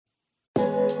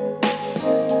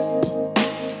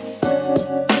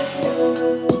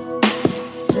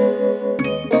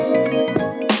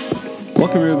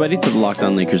Welcome, everybody, to the Locked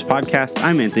On Lakers podcast.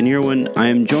 I'm Anthony Irwin. I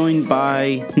am joined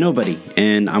by nobody,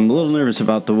 and I'm a little nervous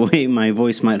about the way my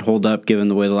voice might hold up given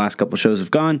the way the last couple shows have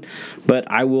gone, but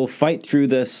I will fight through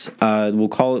this. We'll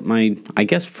call it my,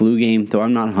 flu game, though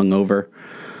I'm not hungover.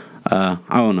 I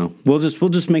don't know. We'll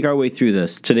just make our way through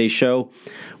this. Today's show,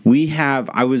 what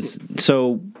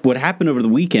happened over the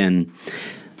weekend,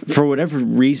 for whatever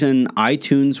reason,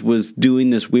 iTunes was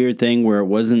doing this weird thing where it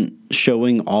wasn't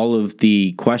showing all of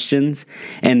the questions.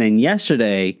 And then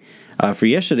yesterday, for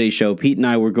yesterday's show, Pete and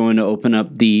I were going to open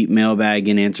up the mailbag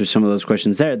and answer some of those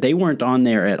questions there. They weren't on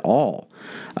there at all,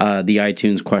 the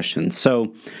iTunes questions.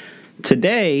 So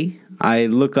today, I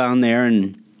look on there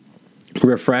and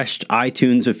refreshed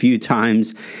iTunes a few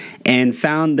times and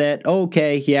found that,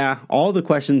 all the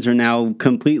questions are now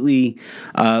completely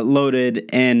loaded,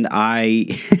 and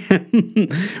I am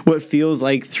what feels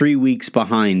like 3 weeks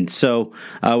behind. So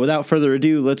without further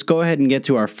ado, let's go ahead and get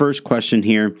to our first question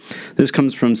here. This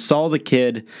comes from Saul the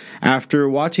Kid. After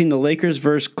watching the Lakers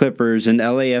vs. Clippers and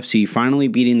LAFC finally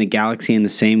beating the Galaxy in the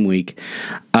same week,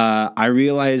 I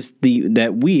realized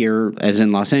that we are, as in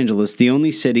Los Angeles, the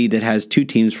only city that has two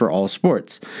teams for all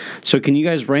sports. So can you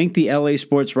guys rank the LA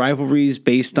sports rivalries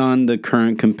based on the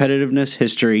current competitiveness,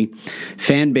 history,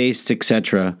 fan base,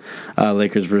 etc.?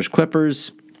 Lakers versus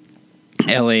Clippers,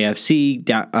 LAFC,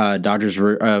 Dodgers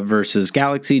versus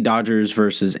Galaxy, Dodgers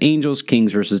versus Angels,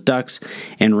 Kings versus Ducks,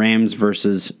 and Rams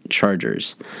versus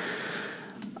Chargers.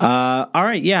 All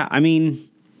right, yeah, I mean,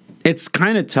 it's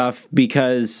kind of tough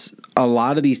because a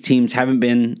lot of these teams haven't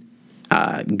been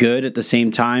good at the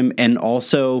same time, and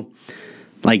also,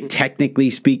 like, technically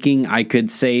speaking, I could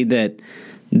say that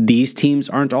these teams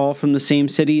aren't all from the same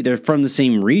city. They're from the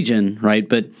same region, right?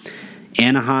 But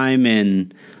Anaheim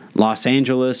and Los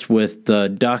Angeles with the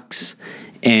Ducks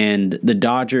and the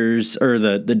Dodgers, or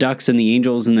the Ducks and the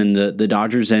Angels, and then the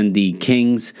Dodgers and the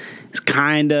Kings, is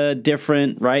kind of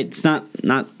different, right? It's not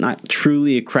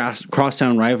truly a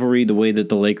crosstown rivalry the way that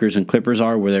the Lakers and Clippers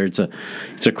are, where it's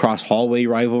a cross hallway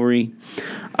rivalry.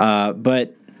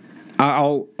 But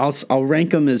I'll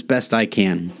rank them as best I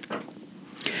can.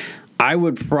 I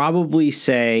would probably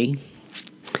say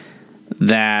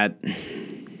that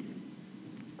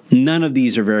none of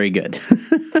these are very good.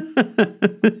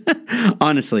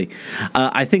 Honestly,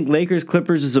 I think Lakers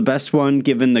Clippers is the best one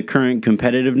given the current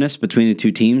competitiveness between the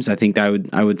two teams. I think I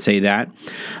would say that.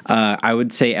 I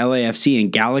would say LAFC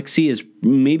and Galaxy is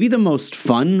maybe the most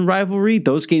fun rivalry.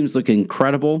 Those games look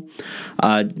incredible.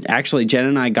 Actually, Jen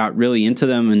and I got really into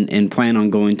them and plan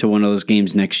on going to one of those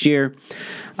games next year.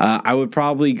 I would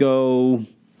probably go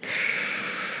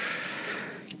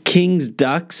Kings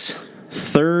Ducks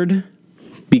third,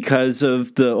 because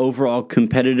of the overall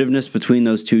competitiveness between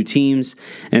those two teams,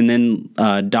 and then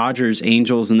Dodgers,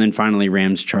 Angels, and then finally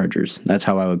Rams, Chargers. That's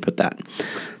how I would put that.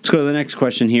 Let's go to the next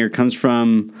question here. It comes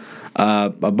from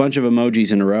a bunch of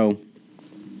emojis in a row.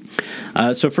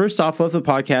 So first off, love the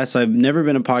podcast. I've never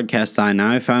been a podcast guy.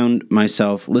 Now I found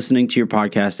myself listening to your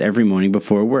podcast every morning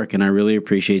before work, and I really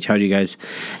appreciate how you guys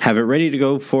have it ready to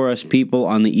go for us people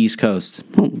on the East Coast.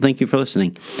 Well, thank you for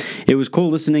listening. It was cool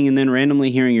listening and then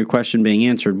randomly hearing your question being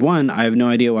answered. One, I have no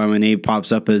idea why my name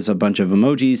pops up as a bunch of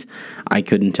emojis. I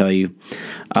couldn't tell you.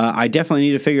 I definitely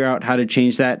need to figure out how to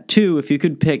change that. Two, if you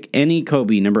could pick any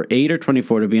Kobe, number 8 or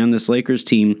 24, to be on this Lakers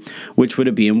team, which would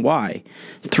it be and why?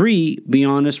 Three, be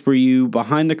honest, were you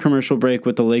behind the commercial break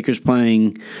with the Lakers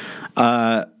playing,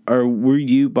 or were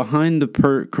you behind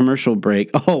the commercial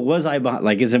break? Oh, was I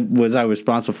behind? Was I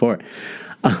responsible for it?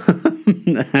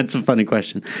 That's a funny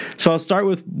question. So I'll start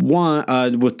with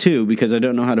with two, because I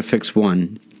don't know how to fix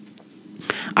one.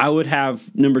 I would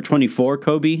have number 24,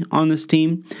 Kobe, on this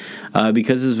team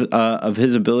because of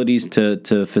his abilities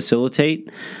to facilitate.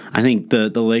 I think the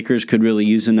Lakers could really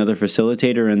use another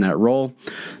facilitator in that role,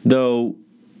 though.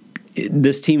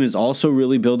 This team is also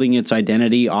really building its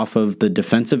identity off of the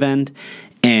defensive end,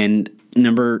 and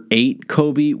number 8,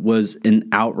 Kobe, was an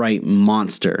outright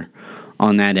monster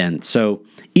on that end. So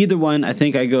either one, I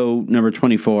think I go number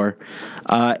 24.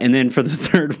 And then for the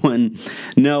third one,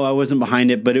 no, I wasn't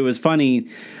behind it, but it was funny.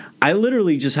 I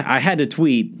literally I had to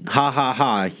tweet, ha, ha,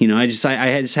 ha. You know, I just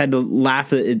had to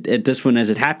laugh at this one as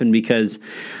it happened, because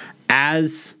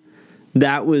as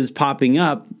that was popping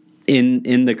up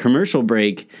in the commercial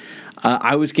break,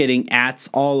 I was getting ats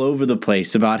all over the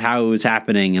place about how it was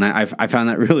happening, and I found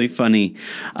that really funny.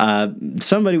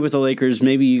 Somebody with the Lakers,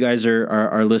 maybe you guys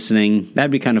are listening. That'd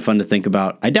be kind of fun to think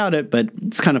about. I doubt it, but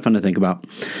it's kind of fun to think about.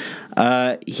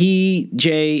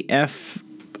 JF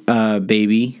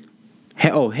baby.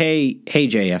 Hey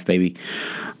JF baby.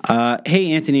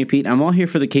 Hey, Anthony and Pete, I'm all here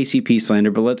for the KCP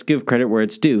slander, but let's give credit where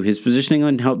it's due. His positioning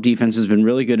on help defense has been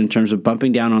really good in terms of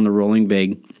bumping down on the rolling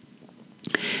big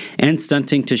and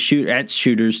stunting to shoot at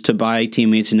shooters to buy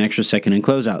teammates an extra second in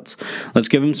closeouts. Let's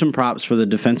give him some props for the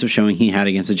defensive showing he had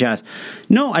against the Jazz.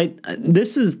 No,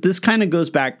 this kind of goes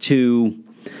back to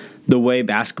the way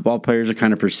basketball players are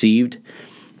kind of perceived,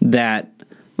 that,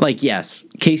 like, yes,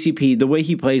 KCP, the way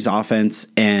he plays offense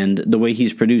and the way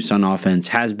he's produced on offense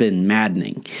has been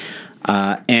maddening.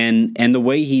 And the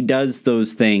way he does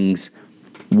those things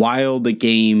while the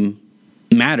game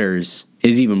matters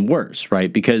is even worse,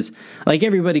 right? Because, like,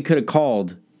 anybody could have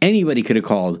called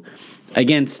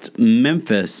against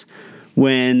Memphis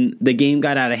when the game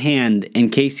got out of hand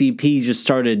and KCP just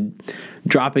started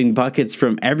dropping buckets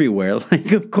from everywhere.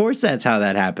 Like, of course that's how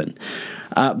that happened.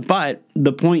 But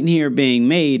the point here being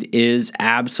made is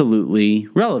absolutely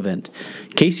relevant.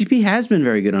 KCP has been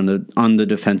very good on the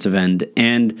defensive end,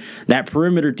 and that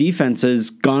perimeter defense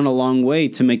has gone a long way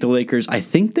to make the Lakers, I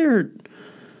think they're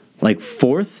like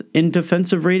 4th in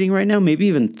defensive rating right now, maybe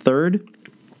even 3rd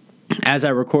as I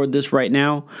record this right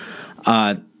now.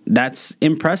 That's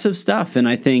impressive stuff, and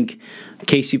I think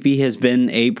KCP has been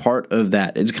a part of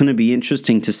that. It's going to be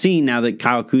interesting to see now that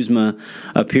Kyle Kuzma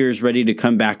appears ready to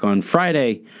come back on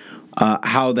Friday,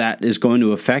 how that is going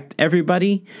to affect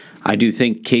everybody. I do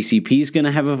think KCP is going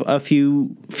to have a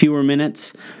few fewer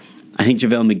minutes. I think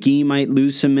JaVale McGee might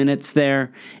lose some minutes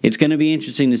there. It's going to be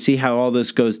interesting to see how all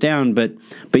this goes down. But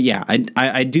yeah,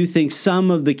 I do think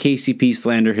some of the KCP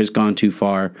slander has gone too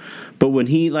far. But when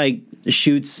he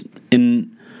shoots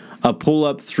in a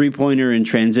pull-up three-pointer in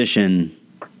transition,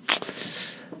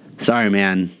 sorry,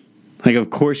 man.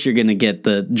 Of course you're going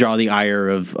to draw the ire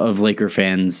of Laker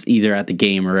fans either at the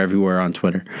game or everywhere on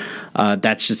Twitter.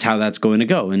 That's just how that's going to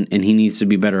go, and he needs to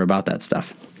be better about that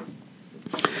stuff.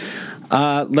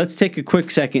 Let's take a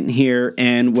quick second here,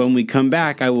 and when we come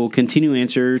back, I will continue to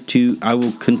answer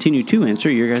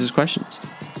your guys' questions.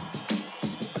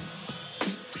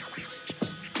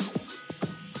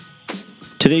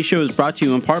 Today's show is brought to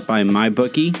you in part by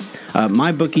MyBookie.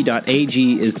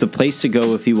 MyBookie.ag is the place to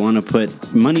go if you want to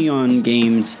put money on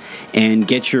games and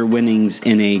get your winnings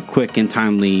in a quick and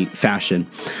timely fashion.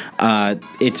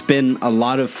 It's been a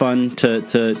lot of fun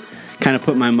to kind of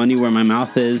put my money where my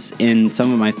mouth is in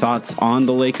some of my thoughts on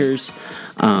the Lakers.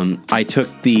 I took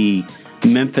the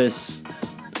Memphis.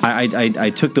 I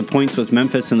took the points with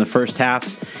Memphis in the first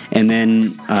half, and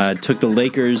then took the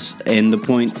Lakers and the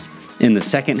points in the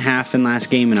second half in last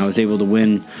game, and I was able to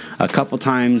win a couple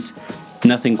times.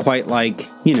 Nothing quite like,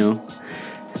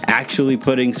 actually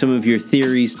putting some of your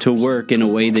theories to work in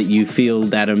a way that you feel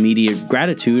that immediate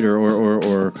gratitude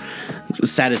or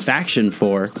satisfaction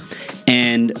for.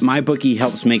 And MyBookie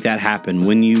helps make that happen.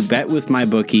 When you bet with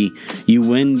MyBookie, you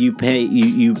win, you pay,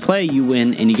 you play, you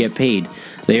win, and you get paid.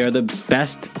 They are the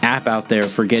best app out there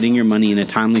for getting your money in a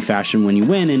timely fashion when you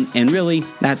win, and really,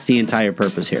 that's the entire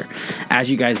purpose here. As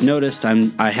you guys noticed,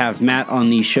 I have Matt on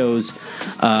these shows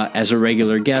as a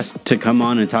regular guest to come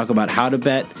on and talk about how to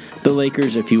bet the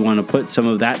Lakers. If you want to put some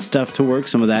of that stuff to work,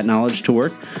 some of that knowledge to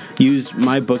work, use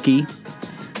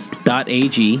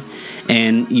MyBookie.ag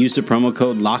and use the promo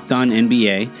code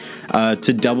LOCKEDONNBA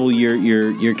to double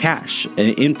your cash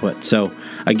input. So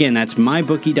again, that's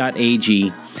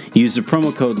MyBookie.ag. Use the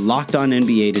promo code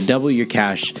LOCKEDONNBA to double your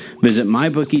cash. Visit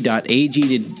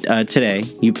MyBookie.ag today.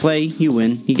 You play, you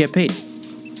win, you get paid.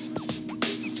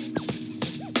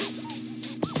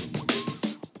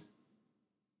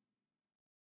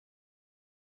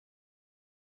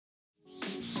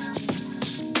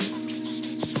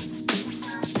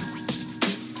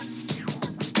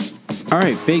 All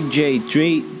right, Big J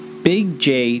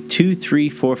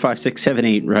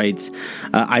 2345678 writes,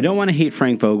 I don't want to hate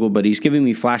Frank Vogel, but he's giving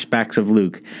me flashbacks of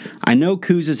Luke. I know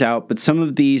Kuz is out, but some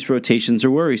of these rotations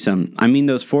are worrisome. I mean,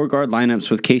 those 4-guard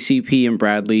lineups with KCP and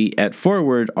Bradley at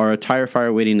forward are a tire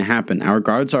fire waiting to happen. Our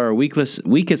guards are our weakest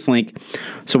link,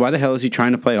 so why the hell is he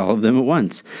trying to play all of them at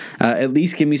once? At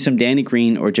least give me some Danny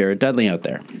Green or Jared Dudley out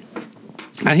there.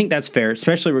 I think that's fair,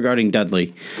 especially regarding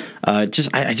Dudley. I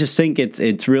just think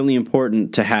it's really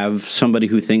important to have somebody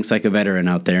who thinks like a veteran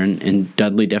out there, and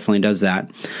Dudley definitely does that.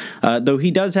 Though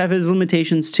he does have his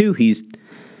limitations too. He's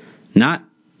not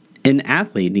an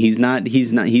athlete. He's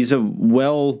a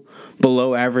well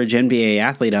below average NBA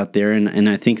athlete out there, and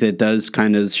I think that does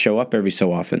kind of show up every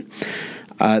so often.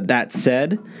 That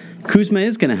said, Kuzma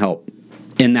is going to help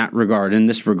in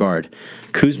this regard.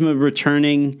 Kuzma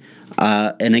returning.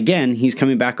 And again, he's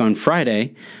coming back on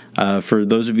Friday. For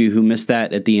those of you who missed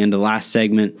that at the end of last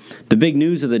segment, the big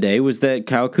news of the day was that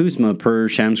Kyle Kuzma, per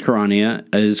Shams Charania,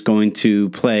 is going to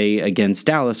play against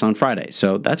Dallas on Friday.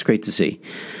 So that's great to see.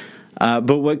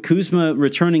 But what Kuzma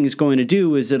returning is going to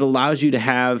do is it allows you to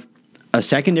have a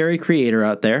secondary creator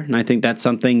out there, and I think that's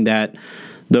something that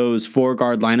those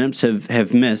 4-guard lineups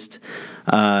have missed.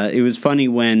 It was funny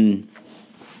when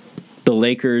the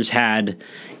Lakers had,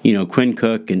 Quinn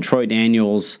Cook and Troy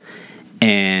Daniels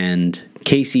and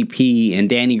KCP and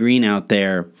Danny Green out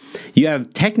there. You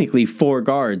have technically 4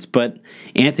 guards, but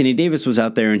Anthony Davis was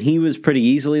out there, and he was pretty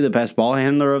easily the best ball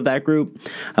handler of that group.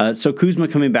 So Kuzma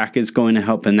coming back is going to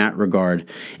help in that regard.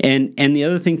 And the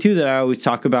other thing, too, that I always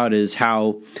talk about is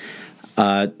how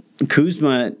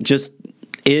Kuzma just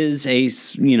is a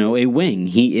wing.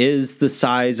 He is the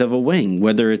size of a wing,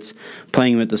 whether it's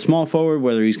playing him at the small forward,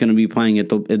 whether he's going to be playing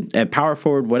at power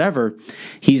forward, whatever.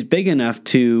 He's big enough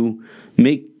to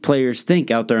make players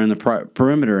think out there in the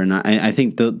perimeter, and I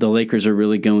think the Lakers are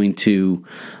really going to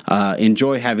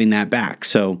enjoy having that back.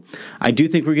 So I do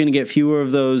think we're going to get fewer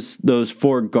of those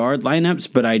 4-guard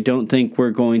lineups, but I don't think we're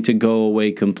going to go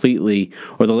away completely,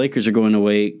 or the Lakers are going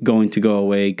to go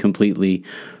away completely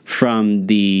from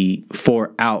the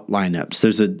 4-out lineups.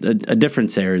 There's a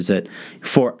difference there, is that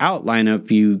 4-out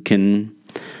lineup, you can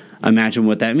imagine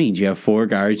what that means. You have 4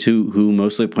 guys who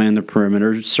mostly play on the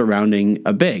perimeter surrounding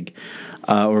a big,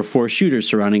 or 4 shooters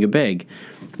surrounding a big.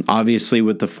 Obviously,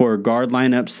 with the 4-guard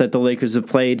lineups that the Lakers have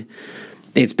played,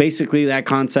 it's basically that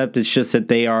concept. It's just that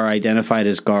they are identified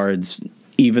as guards,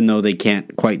 even though they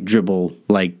can't quite dribble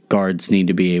like guards need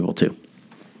to be able to.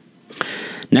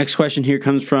 Next question here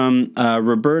comes from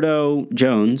Roberto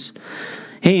Jones.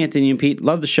 Hey, Anthony and Pete,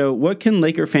 love the show. What can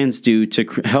Laker fans do to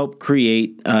help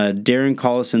create Darren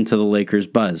Collison to the Lakers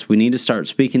buzz? We need to start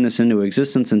speaking this into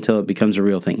existence until it becomes a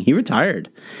real thing. He retired.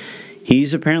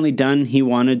 He's apparently done. He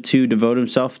wanted to devote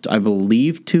himself, I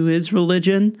believe, to his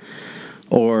religion,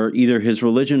 or either his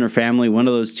religion or family, one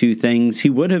of those two things. He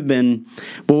would have been.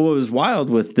 But what was wild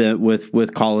with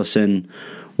Collison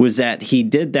was that he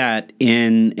did that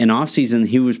in an offseason.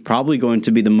 He was probably going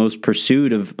to be the most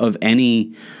pursued of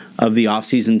any of the off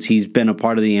seasons he's been a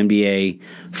part of the NBA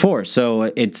for. So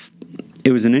it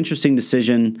was an interesting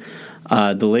decision.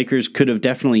 The Lakers could have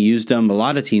definitely used him. A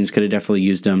lot of teams could have definitely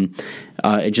used him.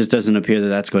 It just doesn't appear that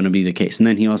that's going to be the case. And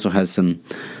then he also has some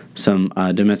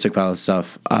domestic violence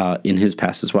stuff in his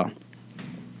past as well.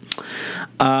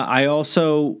 I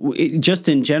also, just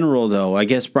in general, though, I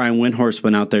guess Brian Windhorst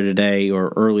went out there today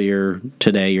or earlier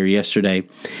today or yesterday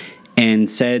and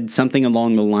said something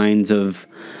along the lines of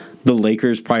the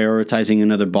Lakers prioritizing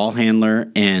another ball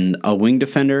handler and a wing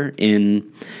defender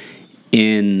in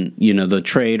the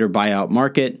trade or buyout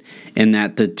market, and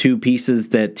that the 2 pieces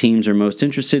that teams are most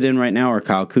interested in right now are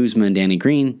Kyle Kuzma and Danny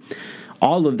Green.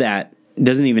 All of that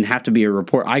doesn't even have to be a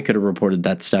report. I could have reported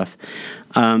that stuff.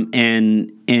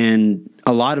 And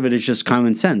a lot of it is just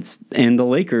common sense. And the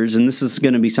Lakers, and this is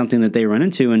going to be something that they run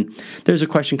into, and there's a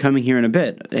question coming here in a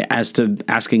bit as to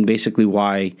asking basically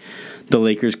why the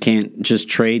Lakers can't just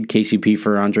trade KCP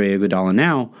for Andre Iguodala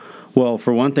now. Well,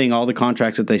 for one thing, all the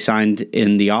contracts that they signed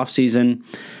in the offseason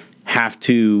have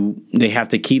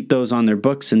to keep those on their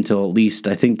books until at least,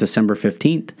 I think, December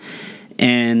 15th.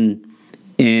 And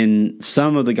in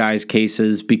some of the guys'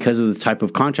 cases, because of the type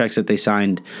of contracts that they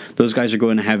signed, those guys are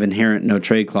going to have inherent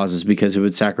no-trade clauses because it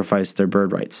would sacrifice their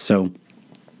bird rights. So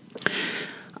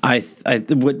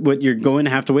what you're going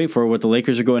to have to wait for, what the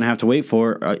Lakers are going to have to wait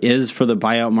for, is for the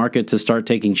buyout market to start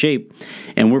taking shape.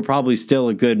 And we're probably still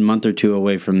a good month or 2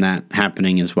 away from that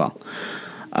happening as well.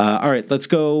 All right, let's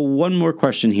go one more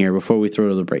question here before we throw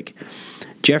to the break.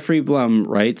 Jeffrey Blum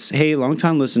writes, hey,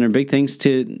 longtime listener, big thanks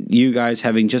to you guys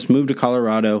having just moved to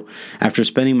Colorado after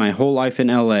spending my whole life in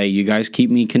LA. You guys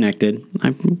keep me connected.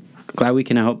 I'm glad we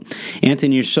can help.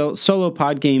 Anthony, your solo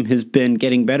pod game has been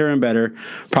getting better and better.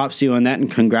 Props to you on that,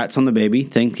 and congrats on the baby.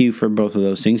 Thank you for both of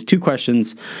those things. 2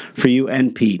 questions for you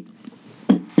and Pete.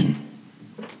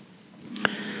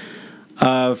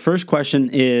 First question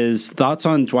is thoughts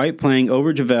on Dwight playing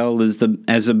over JaVale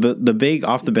as the big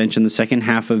off the bench in the second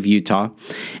half of Utah.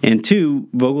 And 2,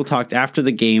 Vogel talked after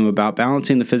the game about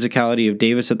balancing the physicality of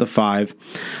Davis at the 5.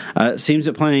 Seems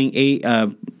that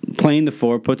playing the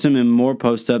 4 puts him in more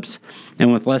post-ups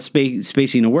and with less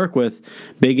spacing to work with,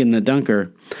 big in the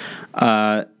dunker.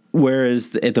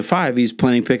 Whereas at the 5, he's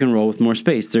playing pick and roll with more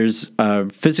space. There's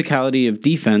physicality of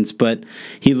defense, but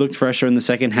he looked fresher in the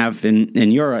second half in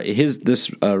this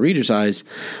reader's eyes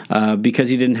because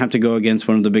he didn't have to go against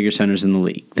one of the bigger centers in the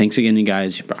league. Thanks again, you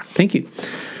guys. Thank you.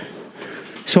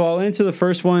 So I'll answer the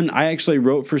first one. I actually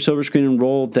wrote for Silver Screen and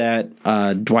Roll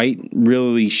that Dwight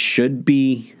really should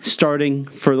be starting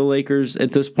for the Lakers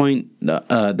at this point.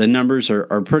 The numbers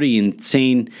are pretty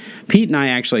insane. Pete and I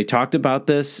actually talked about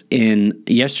this in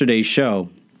yesterday's show.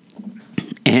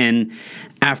 And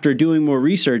after doing more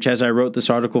research as I wrote this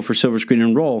article for Silver Screen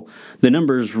and Roll, the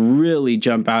numbers really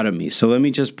jump out at me. So let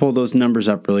me just pull those numbers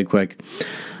up really quick.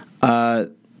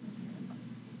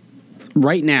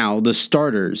 Right now, the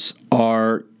starters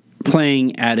are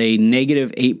playing at a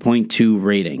negative 8.2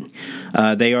 rating.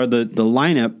 They are the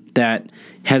lineup that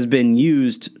has been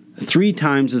used 3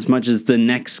 times as much as the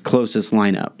next closest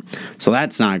lineup. So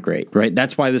that's not great, right?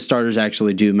 That's why the starters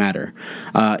actually do matter.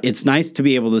 It's nice to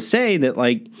be able to say that,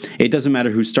 like, it doesn't matter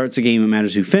who starts a game, it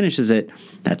matters who finishes it.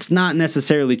 That's not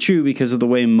necessarily true because of the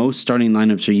way most starting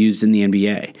lineups are used in the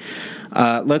NBA.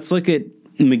 Let's look at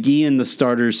McGee and the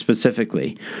starters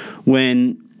specifically.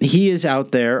 When he is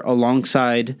out there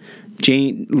alongside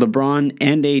LeBron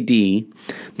and AD,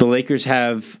 the Lakers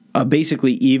have a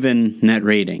basically even net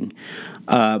rating.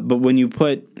 But when you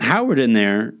put Howard in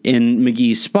there in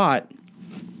McGee's spot,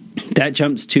 that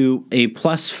jumps to a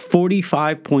plus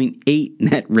 45.8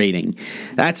 net rating.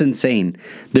 That's insane.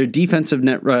 Their defensive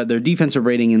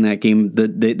rating in that game,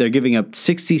 they're giving up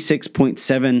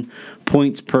 66.7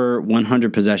 points per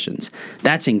 100 possessions.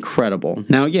 That's incredible.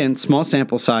 Now, again, small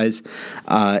sample size,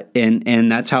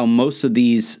 and that's how most of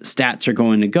these stats are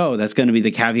going to go. That's going to be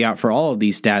the caveat for all of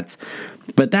these stats.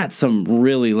 But that's some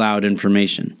really loud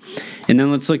information. And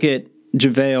then let's look at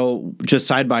JaVale just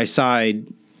side by side,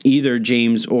 either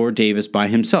James or Davis by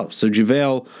himself. So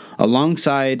JaVale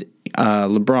alongside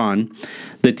LeBron,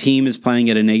 the team is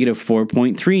playing at a negative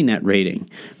 4.3 net rating,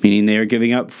 meaning they are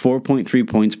giving up 4.3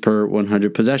 points per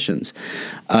 100 possessions.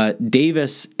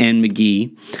 Davis and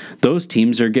McGee, those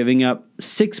teams are giving up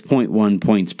 6.1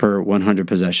 points per 100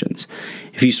 possessions.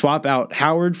 If you swap out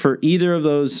Howard for either of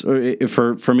those, or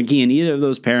for McGee in either of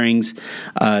those pairings,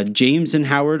 James and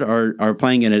Howard are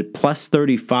playing at a plus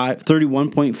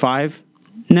 31.5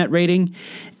 net rating,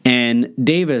 and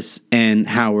Davis and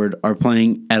Howard are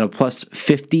playing at a plus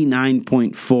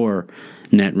 59.4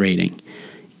 net rating.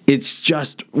 It's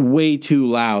just way too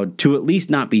loud to at least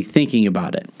not be thinking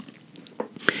about it.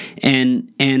 And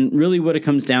really what it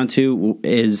comes down to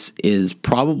is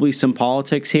probably some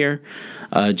politics here.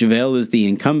 JaVale is the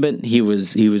incumbent. He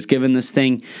was given this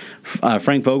thing.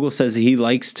 Frank Vogel says he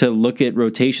likes to look at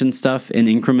rotation stuff in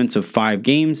increments of 5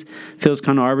 games. Feels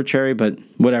kind of arbitrary, but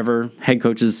whatever. Head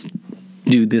coaches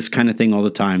do this kind of thing all the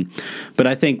time. But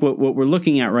I think what we're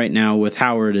looking at right now with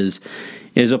Howard is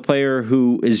a player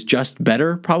who is just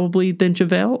better probably than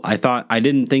JaVale. I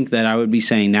didn't think that I would be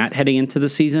saying that heading into the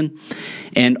season.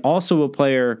 And also a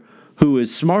player who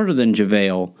is smarter than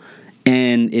JaVale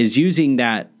and is using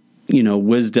that,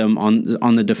 wisdom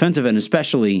on the defensive end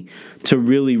especially to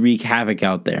really wreak havoc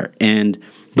out there. And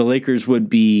the Lakers would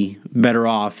be better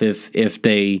off if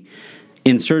they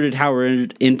inserted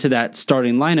Howard into that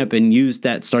starting lineup and used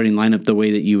that starting lineup the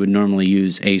way that you would normally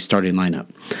use a starting lineup.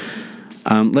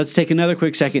 Let's take another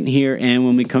quick second here, and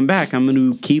when we come back, I'm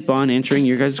going to keep on answering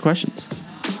your guys' questions.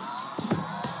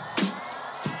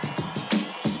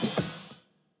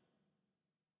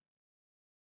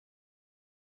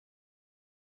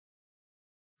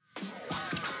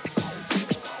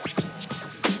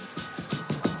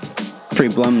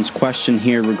 Blum's question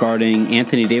here regarding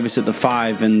Anthony Davis at the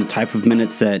 5 and the type of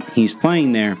minutes that he's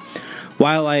playing there.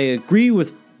 While I agree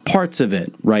with parts of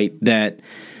it, right, that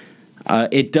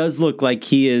it does look like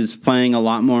he is playing a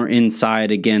lot more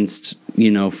inside against,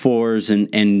 fours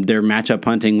and their matchup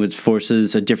hunting, which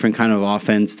forces a different kind of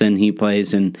offense than he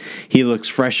plays, and he looks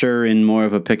fresher in more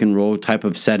of a pick and roll type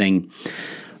of setting.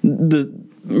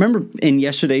 Remember in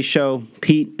yesterday's show,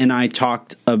 Pete and I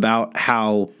talked about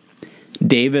how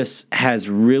Davis has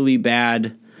really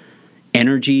bad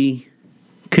energy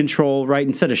control, right?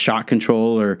 Instead of shot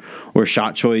control or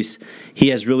shot choice, he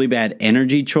has really bad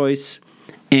energy choice.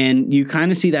 And you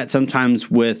kind of see that sometimes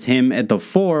with him at the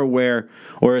 4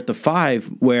 or at the 5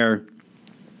 where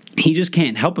he just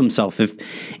can't help himself.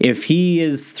 If he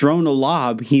is thrown a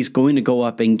lob, he's going to go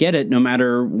up and get it no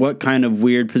matter what kind of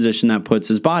weird position that puts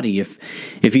his body. If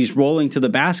he's rolling to the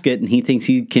basket and he thinks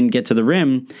he can get to the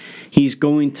rim, he's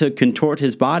going to contort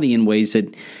his body in ways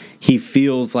that he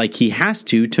feels like he has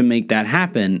to make that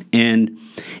happen. And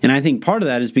I think part of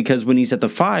that is because when he's at the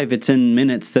 5, it's in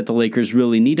minutes that the Lakers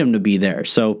really need him to be there.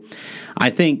 So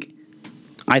I think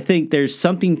there's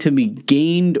something to be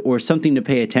gained or something to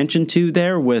pay attention to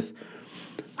there with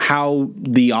how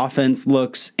the offense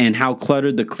looks and how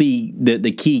cluttered the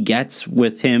key gets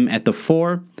with him at the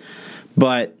 4.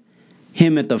 But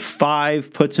him at the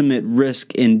 5 puts him at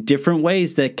risk in different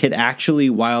ways that could actually,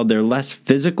 while they're less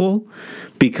physical,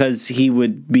 because he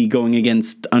would be going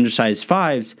against undersized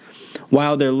 5s,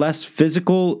 while they're less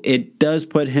physical, it does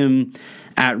put him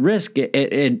at risk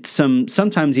at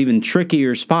sometimes even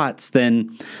trickier spots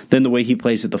than the way he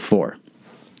plays at the 4,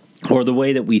 or the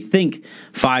way that we think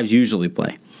 5s usually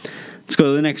play. Let's go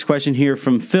to the next question here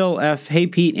from Phil F. Hey,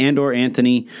 Pete and/or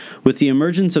Anthony. With the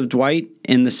emergence of Dwight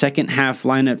in the second half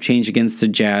lineup change against the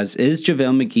Jazz, is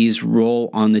JaVale McGee's role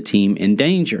on the team in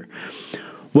danger?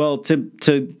 Well, to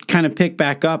kind of pick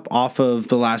back up off of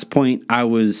the last point I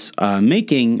was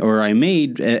making, or I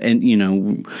made, and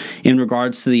in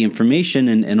regards to the information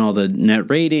and all the net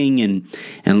rating and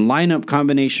lineup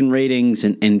combination ratings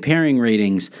and pairing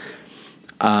ratings,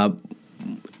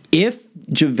 if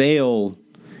JaVale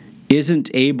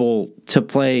isn't able to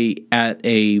play at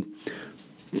a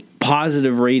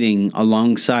positive rating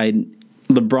alongside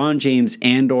LeBron James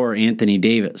and/or Anthony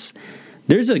Davis,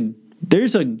 there's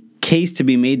a case to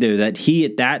be made there that he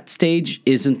at that stage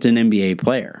isn't an NBA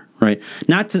player, right?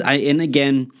 And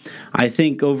again, I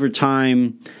think over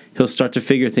time he'll start to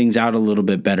figure things out a little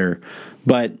bit better.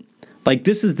 But like,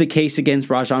 this is the case against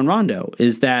Rajon Rondo,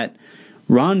 is that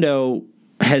Rondo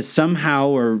has somehow,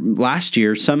 or last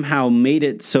year, somehow made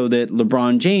it so that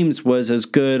LeBron James was as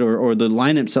good, or the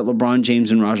lineups that LeBron James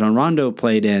and Rajon Rondo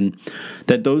played in,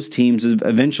 that those teams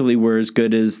eventually were as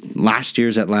good as last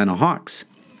year's Atlanta Hawks.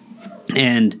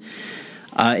 And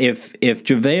if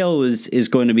JaVale is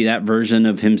going to be that version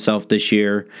of himself this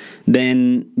year,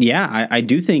 then yeah, I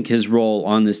do think his role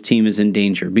on this team is in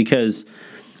danger, because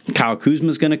Kyle Kuzma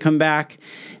is going to come back.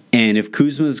 And if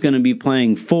Kuzma is going to be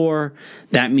playing 4,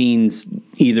 that means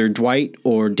either Dwight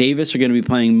or Davis are going to be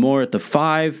playing more at the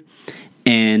 5.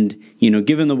 And,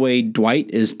 given the way Dwight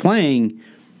is playing,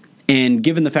 and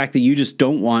given the fact that you just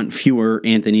don't want fewer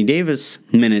Anthony Davis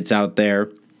minutes out there,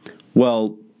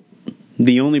 well,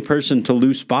 the only other person to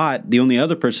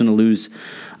lose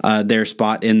their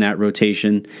spot in that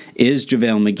rotation is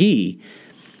JaVale McGee.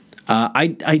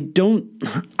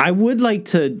 I would like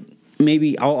to,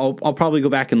 maybe I'll probably go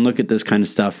back and look at this kind of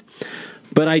stuff,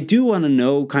 but I do want to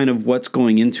know kind of what's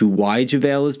going into why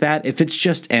JaVale is bad. If it's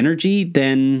just energy,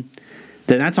 then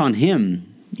that's on him,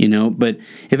 but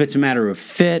if it's a matter of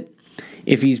fit,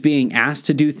 if he's being asked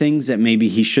to do things that maybe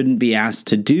he shouldn't be asked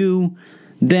to do,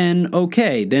 then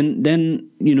okay, then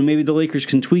maybe the Lakers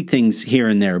can tweak things here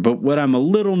and there. But what I'm a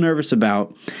little nervous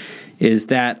about is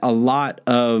that a lot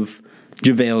of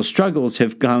JaVale's struggles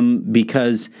have come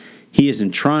because he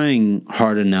isn't trying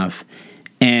hard enough.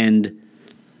 And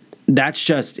that's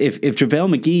just, if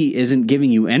JaVale McGee isn't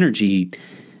giving you energy,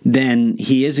 then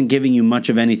he isn't giving you much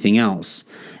of anything else.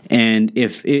 And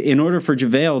if in order for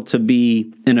JaVale to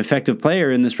be an effective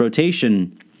player in this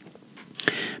rotation,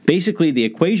 basically the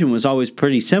equation was always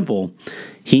pretty simple.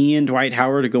 He and Dwight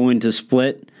Howard are going to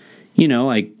split,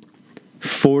 like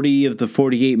 40 of the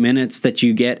 48 minutes that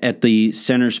you get at the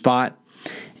center spot.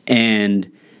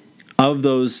 And of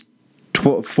those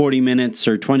 40 minutes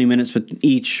or 20 minutes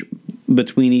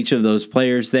between each of those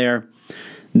players there,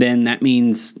 then that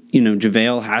means,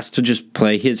 JaVale has to just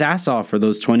play his ass off for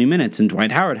those 20 minutes, and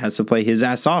Dwight Howard has to play his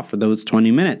ass off for those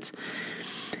 20 minutes.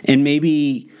 And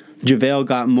maybe JaVale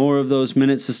got more of those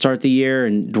minutes to start the year,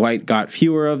 and Dwight got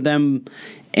fewer of them.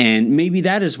 And maybe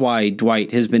that is why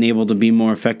Dwight has been able to be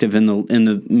more effective in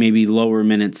the maybe lower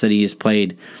minutes that he has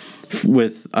played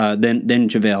with than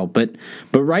JaVale.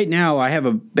 But right now, I have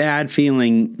a bad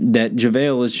feeling that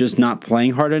JaVale is just not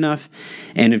playing hard enough.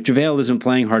 And if JaVale isn't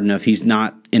playing hard enough, he's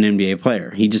not an NBA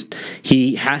player.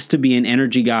 He has to be an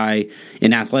energy guy,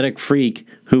 an athletic freak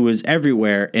who is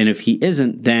everywhere. And if he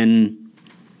isn't, then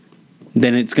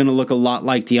it's going to look a lot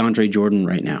like DeAndre Jordan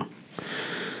right now.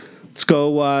 Let's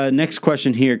go. Next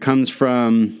question here comes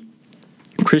from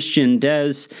Christian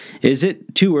Dez. Is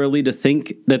it too early to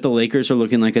think that the Lakers are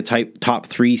looking like a top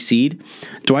 3 seed?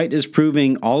 Dwight is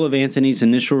proving all of Anthony's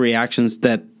initial reactions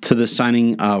to the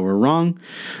signing were wrong.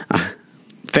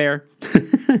 Fair.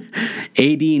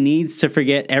 AD needs to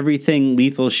forget everything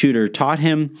lethal shooter taught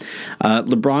him.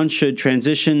 LeBron should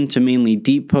transition to mainly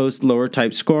deep post, lower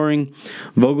type scoring.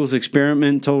 Vogel's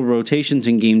experimental rotations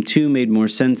in Game 2 made more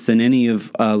sense than any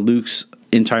of Luke's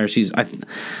entire season.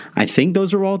 I think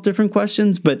those are all different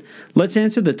questions, but let's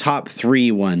answer the top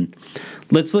 3 one.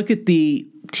 Let's look at the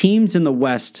teams in the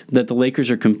West that the Lakers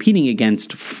are competing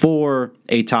against for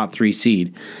a top 3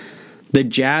 seed. The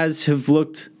Jazz have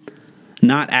looked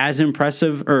not as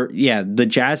impressive, the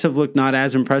Jazz have looked not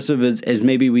as impressive as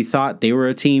maybe we thought. They were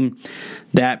a team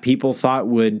that people thought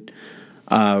would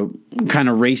kind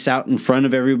of race out in front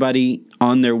of everybody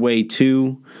on their way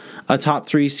to a top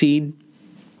 3 seed.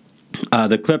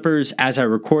 The Clippers, as I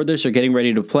record this, are getting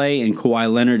ready to play, and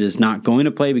Kawhi Leonard is not going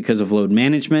to play because of load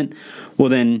management. Well,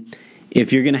 then,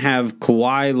 if you're going to have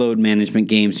Kawhi load management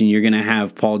games and you're going to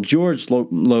have Paul George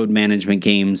load management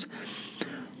games,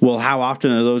 well, how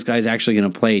often are those guys actually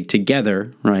going to play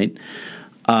together, right?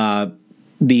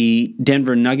 The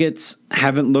Denver Nuggets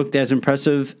haven't looked as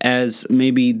impressive as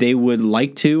maybe they would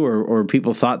like to, or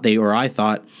people thought I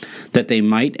thought that they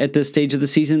might at this stage of the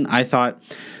season. I thought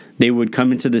they would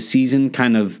come into the season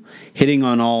kind of hitting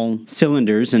on all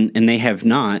cylinders, and they have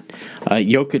not.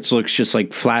 Jokic looks just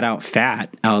like flat out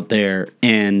fat out there,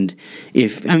 and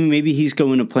maybe he's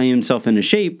going to play himself into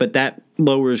shape, but that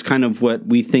lowers kind of what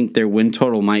we think their win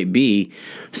total might be.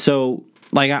 So,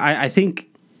 I think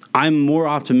I'm more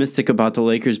optimistic about the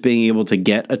Lakers being able to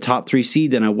get a top 3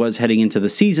 seed than I was heading into the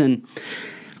season.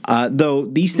 Though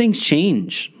these things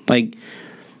change.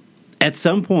 At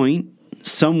some point,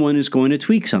 someone is going to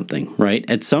tweak something, right?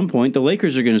 At some point, the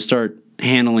Lakers are going to start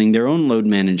handling their own load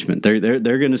management. They're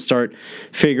going to start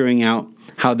figuring out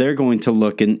how they're going to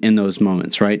look in those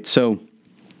moments, right? So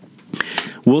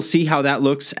we'll see how that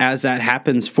looks as that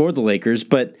happens for the Lakers.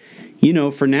 But,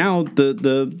 for now,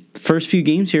 the first few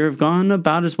games here have gone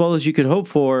about as well as you could hope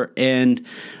for, and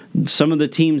some of the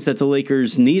teams that the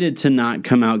Lakers needed to not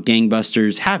come out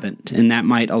gangbusters haven't, and that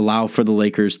might allow for the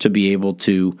Lakers to be able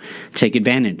to take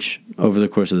advantage over the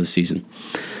course of the season.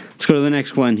 Let's go to the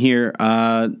next one here.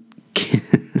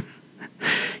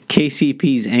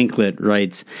 KCP's Anklet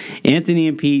writes, Anthony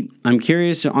and Pete, I'm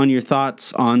curious on your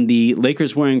thoughts on the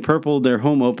Lakers wearing purple, their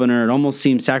home opener. It almost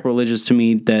seems sacrilegious to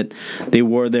me that they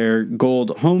wore their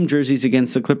gold home jerseys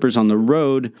against the Clippers on the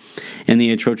road and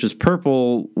the atrocious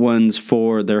purple ones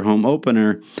for their home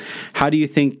opener. How do you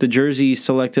think the jerseys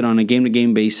selected on a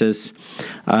game-to-game basis,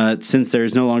 since there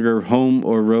is no longer home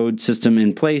or road system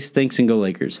in place? Thanks, and go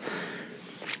Lakers.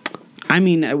 I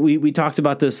mean, we talked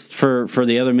about this for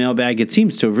the other mailbag. It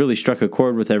seems to have really struck a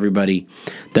chord with everybody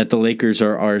that the Lakers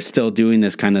are still doing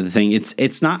this kind of thing.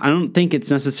 It's not. I don't think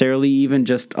it's necessarily even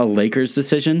just a Lakers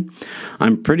decision.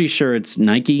 I'm pretty sure it's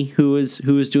Nike who is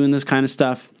doing this kind of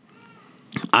stuff.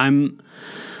 So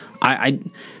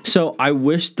I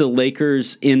wish the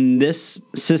Lakers in this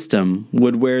system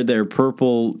would wear their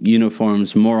purple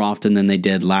uniforms more often than they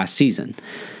did last season.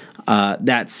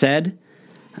 That said,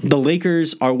 the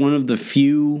Lakers are one of the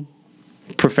few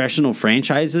professional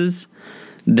franchises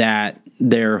that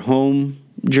their home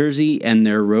jersey and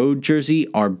their road jersey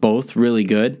are both really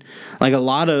good. Like a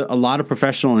lot of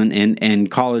professional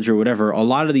and college or whatever, a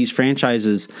lot of these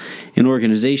franchises and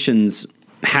organizations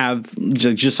have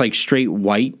just like straight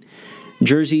white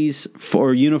jerseys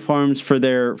for uniforms for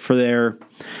their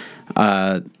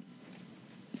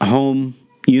home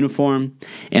uniform,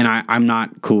 and I'm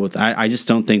not cool with that. I just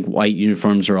don't think white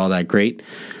uniforms are all that great.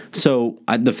 So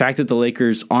the fact that the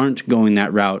Lakers aren't going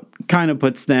that route kind of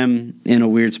puts them in a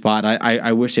weird spot.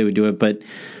 I wish they would do it, but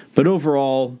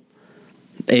overall,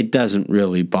 it doesn't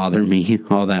really bother me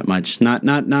all that much.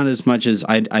 Not as much as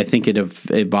I think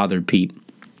it bothered Pete.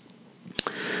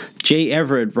 Jay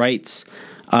Everett writes,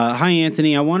 hi,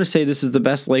 Anthony. I want to say this is the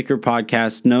best Laker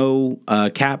podcast. No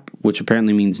cap, which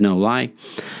apparently means no lie.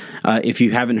 If you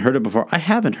haven't heard it before, I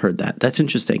haven't heard that. That's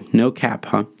interesting. No cap,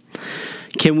 huh?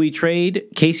 Can we trade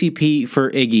KCP for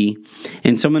Iggy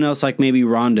and someone else like maybe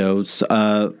Rondo's?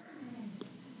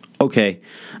 Okay.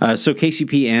 So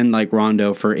KCP and like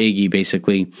Rondo for Iggy,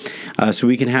 basically. So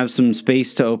we can have some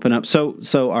space to open up. So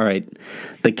all right.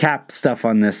 The cap stuff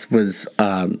on this is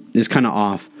kind of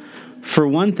off. For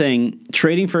one thing,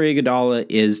 trading for Iguodala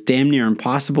is damn near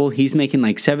impossible. He's making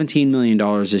like $17 million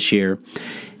this year.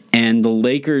 And the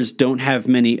Lakers don't have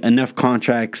enough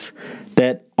contracts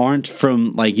that aren't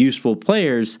from like useful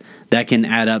players that can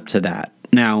add up to that.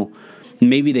 Now,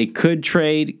 maybe they could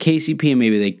trade KCP and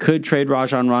maybe they could trade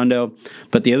Rajon Rondo,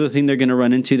 but the other thing they're going to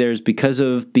run into there is because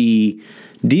of the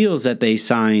deals that they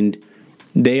signed,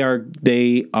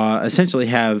 they essentially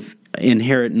have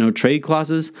inherit no trade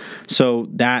clauses, so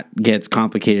that gets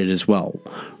complicated as well.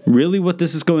 Really, what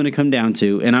this is going to come down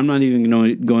to, and I'm not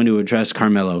even going to address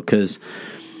Carmelo, because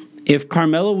if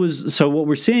Carmelo was... So what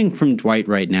we're seeing from Dwight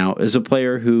right now is a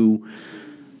player who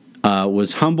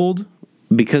was humbled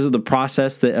because of the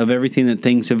process of everything that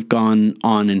things have gone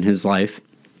on in his life,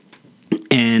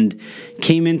 and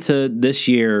came into this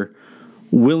year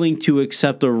willing to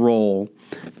accept a role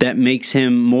that makes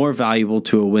him more valuable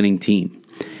to a winning team.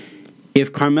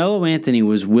 If Carmelo Anthony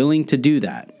was willing to do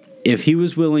that, if he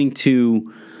was willing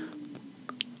to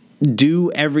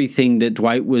do everything that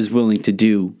Dwight was willing to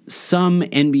do, some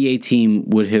NBA team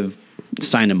would have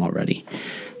signed him already.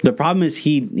 The problem is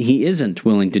he isn't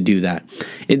willing to do that.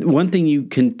 One thing you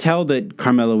can tell that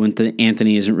Carmelo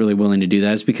Anthony isn't really willing to do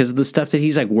that is because of the stuff that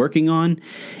he's like working on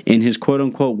in his quote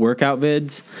unquote workout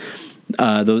vids.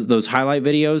 Those highlight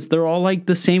videos, they're all like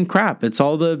the same crap. It's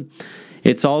all the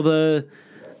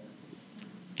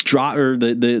drop or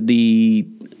the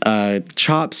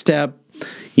chop step,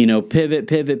 pivot,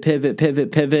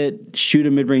 shoot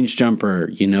a mid-range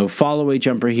jumper, fall away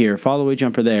jumper here, fall away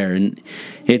jumper there. And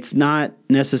it's not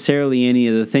necessarily any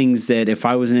of the things that if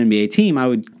I was an NBA team, I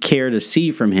would care to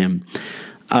see from him.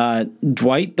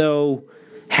 Dwight, though,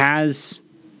 has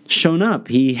shown up.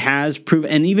 He has proven,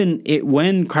 and even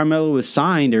when Carmelo was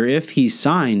signed, or if he's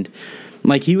signed,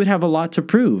 like he would have a lot to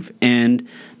prove, and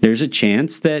there's a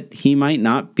chance that he might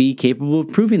not be capable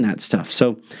of proving that stuff.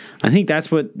 So I think that's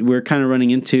what we're kind of running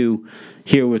into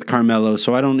here with Carmelo.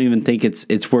 So I don't even think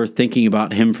it's worth thinking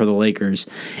about him for the Lakers.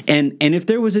 And if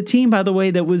there was a team, by the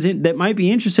way, that might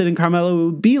be interested in Carmelo, it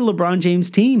would be LeBron James'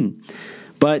 team.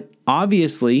 But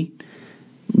obviously,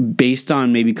 based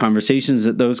on maybe conversations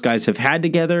that those guys have had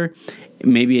together,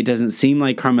 maybe it doesn't seem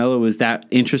like Carmelo is that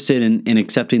interested in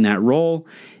accepting that role,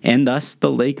 and thus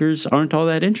the Lakers aren't all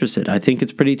that interested. I think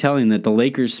it's pretty telling that the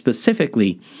Lakers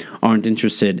specifically aren't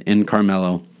interested in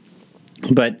Carmelo.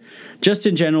 But just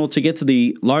in general, to get to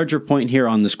the larger point here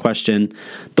on this question,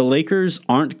 the Lakers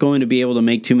aren't going to be able to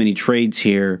make too many trades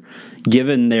here,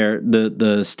 given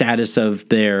the status of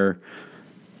their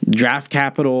draft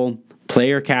capital,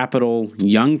 player capital,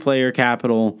 young player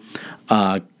capital,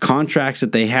 contracts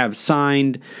that they have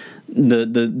signed,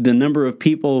 the number of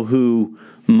people who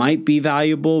might be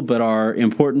valuable but are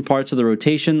important parts of the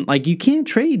rotation. Like, you can't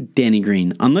trade Danny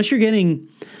Green unless you're getting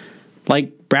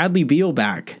like Bradley Beal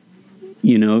back.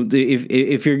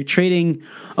 If you're trading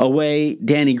away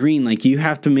Danny Green, like, you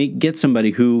have to get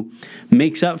somebody who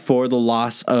makes up for the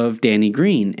loss of Danny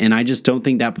Green, and I just don't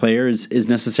think that player is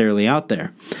necessarily out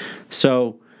there.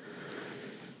 So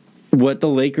what the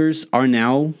Lakers are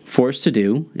now forced to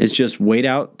do is just wait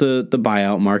out the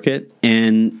buyout market,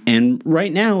 and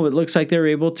right now it looks like they're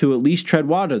able to at least tread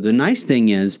water. The nice thing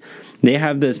is they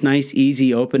have this nice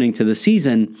easy opening to the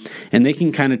season, and they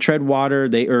can kind of tread water,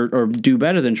 or do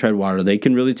better than tread water. They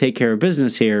can really take care of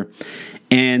business here,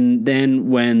 and then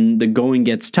when the going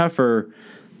gets tougher,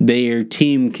 their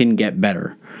team can get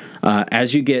better.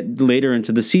 As you get later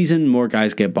into the season, more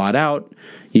guys get bought out.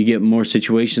 You get more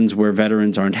situations where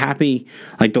veterans aren't happy.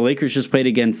 Like the Lakers just played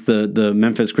against the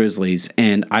Memphis Grizzlies,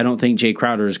 and I don't think Jay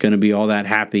Crowder is going to be all that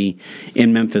happy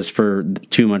in Memphis for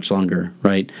too much longer,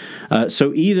 right?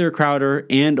 So either Crowder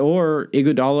and or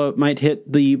Iguodala might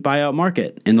hit the buyout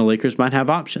market, and the Lakers might have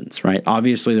options, right?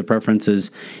 Obviously, the preference is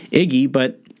Iggy,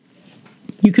 but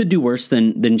you could do worse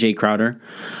than Jay Crowder.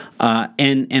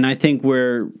 And I think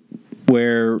where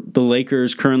the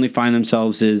Lakers currently find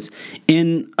themselves is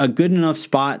in a good enough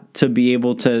spot to be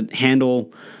able to handle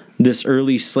this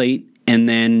early slate, and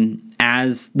then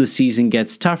as the season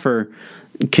gets tougher,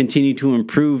 continue to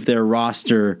improve their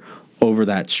roster over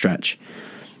that stretch.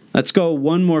 Let's go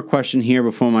one more question here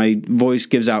before my voice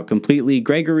gives out completely.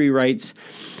 Gregory writes,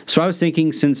 so I was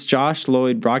thinking, since Josh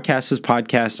Lloyd broadcasts his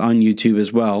podcast on YouTube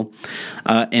as well,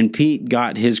 and Pete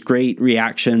got his great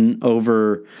reaction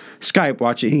over Skype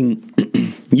watching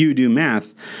you do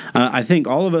math, I think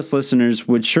all of us listeners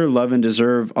would sure love and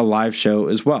deserve a live show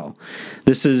as well.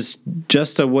 This is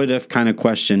just a what-if kind of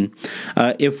question.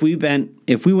 If we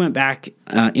went back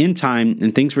in time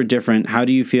and things were different, how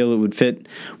do you feel it would fit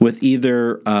with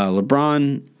either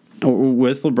LeBron,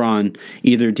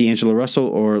 either D'Angelo Russell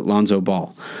or Lonzo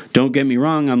Ball? Don't get me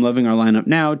wrong, I'm loving our lineup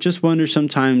now. Just wonder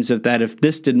sometimes if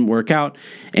this didn't work out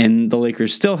and the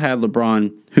Lakers still had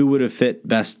LeBron, who would have fit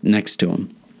best next to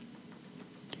him?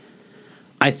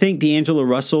 I think D'Angelo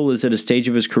Russell is at a stage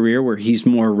of his career where he's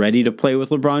more ready to play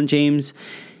with LeBron James,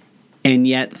 and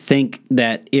yet think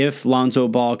that if Lonzo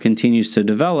Ball continues to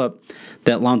develop,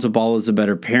 that Lonzo Ball is a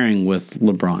better pairing with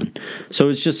LeBron. So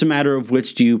it's just a matter of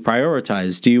which do you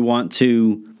prioritize. Do you want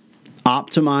to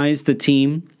optimize the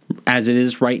team as it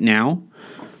is right now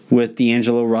with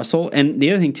D'Angelo Russell? And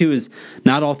the other thing, too, is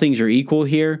not all things are equal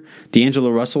here. D'Angelo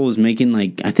Russell is making,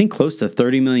 I think, close to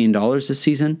 $30 million this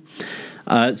season.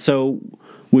 So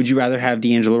would you rather have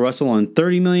D'Angelo Russell on a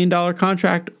 $30 million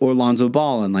contract or Lonzo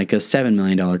Ball on a $7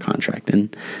 million contract?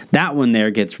 And that one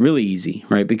there gets really easy,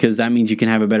 right? Because that means you can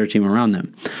have a better team around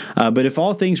them. But if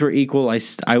all things were equal,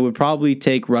 I would probably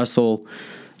take Russell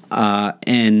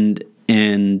and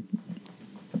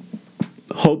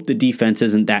hope the defense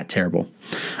isn't that terrible.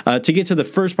 To get to the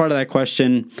first part of that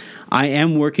question, I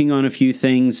am working on a few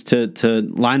things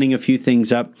to lining a few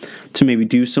things up to maybe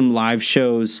do some live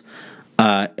shows,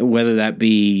 whether that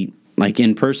be like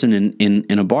in person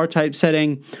in a bar type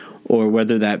setting, or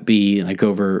whether that be like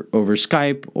over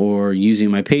Skype or using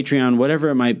my Patreon, whatever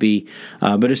it might be.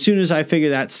 But as soon as I figure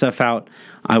that stuff out,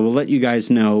 I will let you guys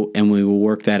know, and we will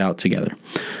work that out together.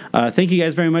 Thank you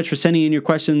guys very much for sending in your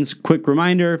questions. Quick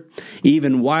reminder,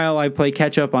 even while I play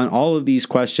catch up on all of these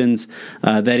questions,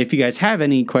 that if you guys have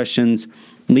any questions,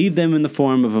 leave them in the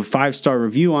form of a 5-star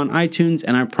review on iTunes,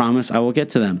 and I promise I will get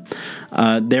to them.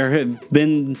 There have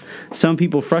been some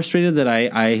people frustrated that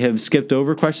I have skipped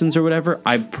over questions or whatever.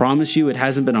 I promise you it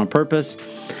hasn't been on purpose.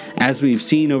 As we've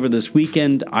seen over this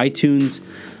weekend, iTunes,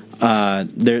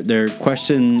 their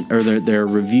question or their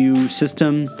review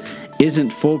system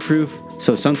isn't foolproof,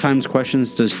 so sometimes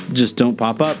questions just don't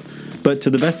pop up. But to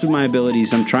the best of my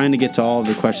abilities, I'm trying to get to all of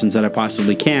the questions that I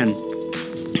possibly can,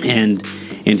 and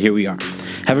here we are.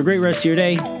 Have a great rest of your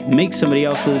day. Make somebody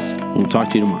else's. We'll talk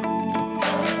to you tomorrow.